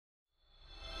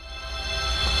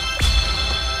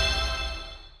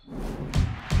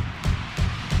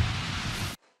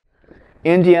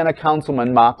Indiana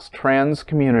councilman mocks trans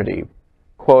community.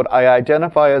 Quote, I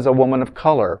identify as a woman of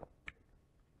color.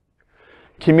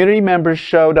 Community members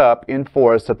showed up in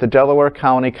force at the Delaware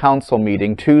County Council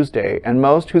meeting Tuesday, and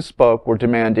most who spoke were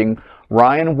demanding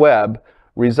Ryan Webb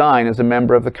resign as a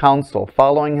member of the council,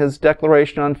 following his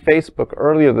declaration on Facebook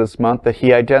earlier this month that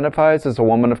he identifies as a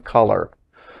woman of color.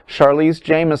 Charlize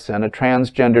Jameson, a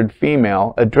transgendered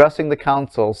female, addressing the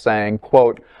council saying,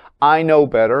 quote, I know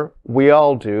better. We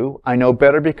all do. I know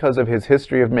better because of his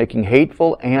history of making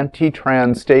hateful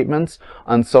anti-trans statements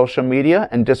on social media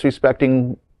and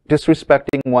disrespecting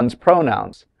one's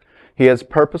pronouns. He has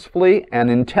purposefully and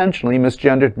intentionally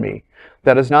misgendered me.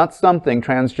 That is not something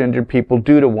transgendered people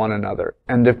do to one another.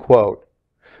 End of quote.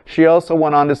 She also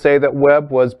went on to say that Webb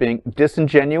was being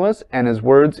disingenuous and his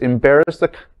words embarrassed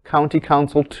the county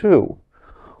council too.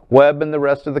 Webb and the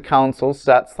rest of the council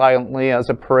sat silently as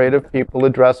a parade of people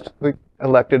addressed the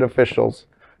elected officials,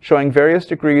 showing various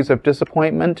degrees of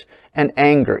disappointment and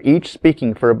anger, each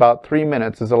speaking for about 3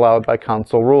 minutes as allowed by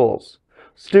council rules.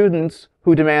 Students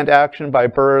who demand action by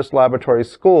Burris Laboratory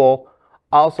School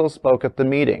also spoke at the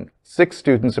meeting. 6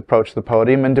 students approached the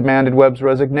podium and demanded Webb's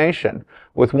resignation,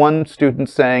 with one student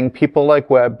saying people like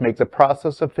Webb make the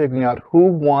process of figuring out who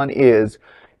one is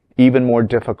even more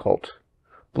difficult.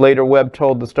 Later, Webb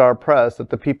told the Star Press that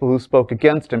the people who spoke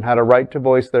against him had a right to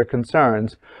voice their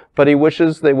concerns, but he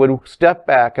wishes they would step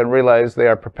back and realize they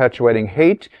are perpetuating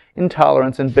hate,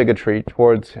 intolerance, and bigotry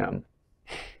towards him.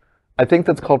 I think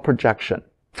that's called projection.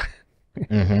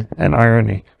 And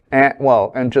irony.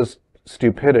 And just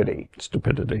stupidity.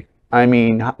 Stupidity. I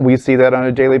mean, we see that on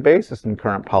a daily basis in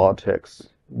current politics.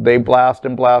 They blast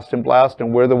and blast and blast,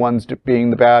 and we're the ones being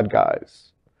the bad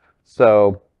guys.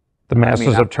 So the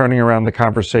masses are turning around the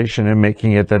conversation and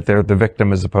making it that they're the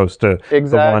victim as opposed to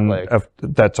the one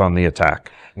that's on the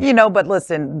attack. You know, but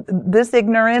listen, this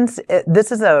ignorance,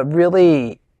 this is a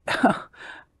really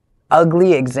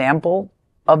ugly example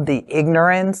of the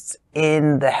ignorance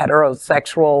in the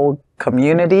heterosexual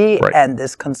community and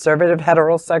this conservative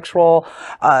heterosexual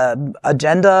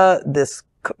agenda, this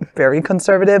very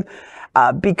conservative,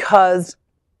 because,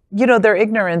 you know, their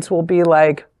ignorance will be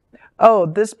like, oh,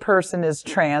 this person is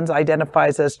trans,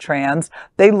 identifies as trans,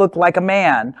 they look like a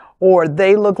man, or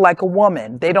they look like a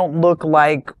woman. They don't look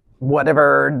like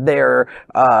whatever they're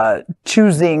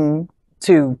choosing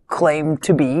to claim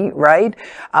to be, right?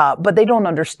 But they don't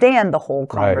understand the whole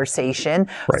conversation.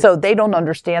 So they don't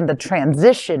understand the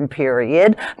transition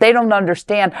period. They don't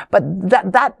understand, but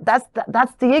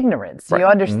that's the ignorance. You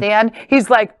understand?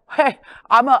 He's like, hey,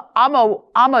 I'm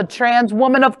a trans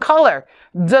woman of color.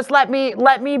 Just let me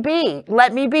be.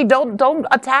 Let me be. Don't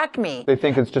attack me. They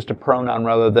think it's just a pronoun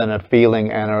rather than a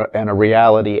feeling and a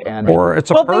reality or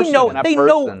it's a person.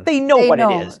 They know what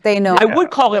it is. They know. I would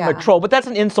call him a troll, but that's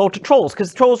an insult to trolls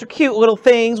because trolls are cute little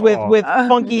things with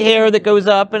funky hair that goes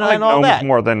up and, and all that.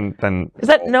 More than is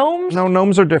that gnomes? No,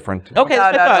 gnomes are different. Okay,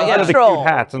 the troll. Cute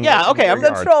hats and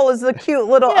the troll is the cute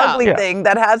little ugly thing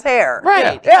that has hair.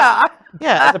 Right.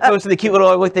 Yeah, as opposed to the cute little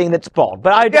ugly thing that's bald.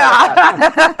 But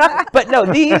but no,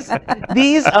 these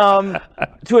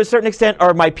to a certain extent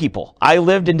are my people. I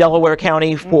lived in Delaware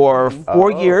County for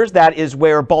 4 years. That is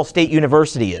where Ball State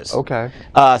University is. Okay.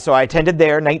 So I attended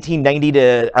there 1990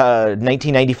 to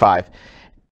 1995.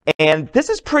 And this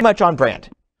is pretty much on brand.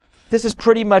 This is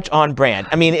pretty much on brand.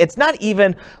 I mean, it's not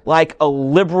even like a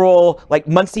liberal, like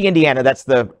Muncie, Indiana, that's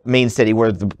the main city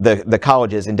where the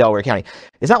college is in Delaware County.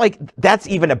 It's not like that's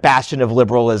even a bastion of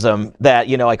liberalism that,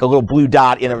 you know, like a little blue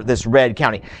dot in this red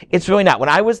county. It's really not. When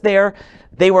I was there,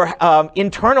 they were,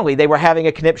 internally, they were having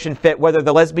a conniption fit whether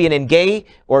the lesbian and gay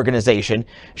organization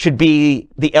should be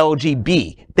the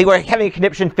LGB. They were having a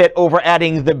conniption fit over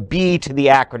adding the B to the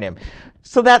acronym.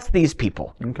 So that's these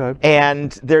people. Okay.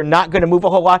 And they're not going to move a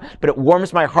whole lot, but it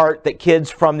warms my heart that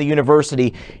kids from the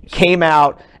university came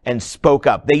out and spoke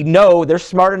up. They know, they're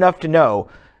smart enough to know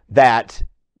that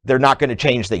they're not going to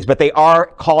change things, but they are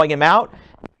calling him out.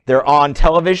 They're on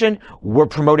television. We're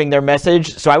promoting their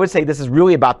message. So I would say this is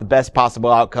really about the best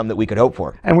possible outcome that we could hope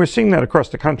for. And we're seeing that across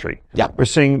the country. Yeah. We're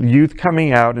seeing youth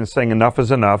coming out and saying enough is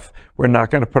enough. We're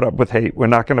not going to put up with hate. We're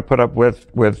not going to put up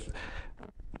with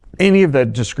any of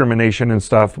that discrimination and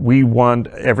stuff. We want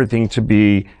everything to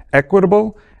be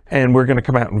equitable, and we're going to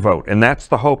come out and vote. And that's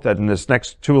the hope that in this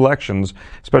next 2 elections,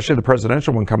 especially the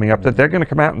presidential one coming up, that they're going to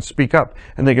come out and speak up.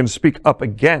 And they're going to speak up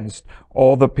against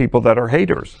all the people that are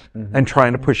haters and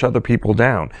trying to push other people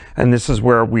down. And this is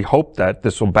where we hope that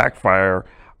this will backfire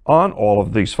on all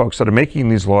of these folks that are making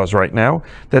these laws right now,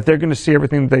 that they're going to see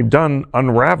everything that they've done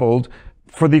unraveled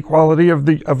for the equality of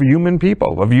human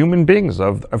people, of human beings,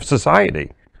 of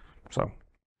society. So,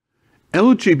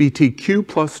 LGBTQ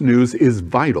plus news is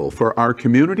vital for our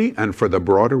community and for the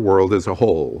broader world as a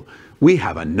whole. We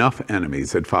have enough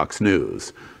enemies at Fox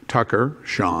News. Tucker,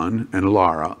 Sean, and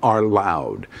Laura are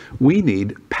loud. We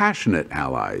need passionate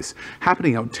allies.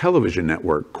 Happening Out Television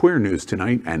Network, Queer News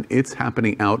Tonight, and It's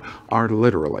Happening Out are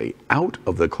literally out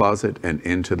of the closet and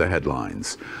into the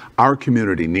headlines. Our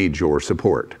community needs your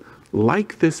support.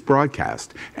 Like this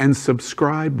broadcast and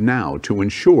subscribe now to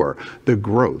ensure the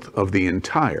growth of the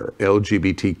entire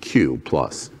LGBTQ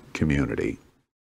plus community.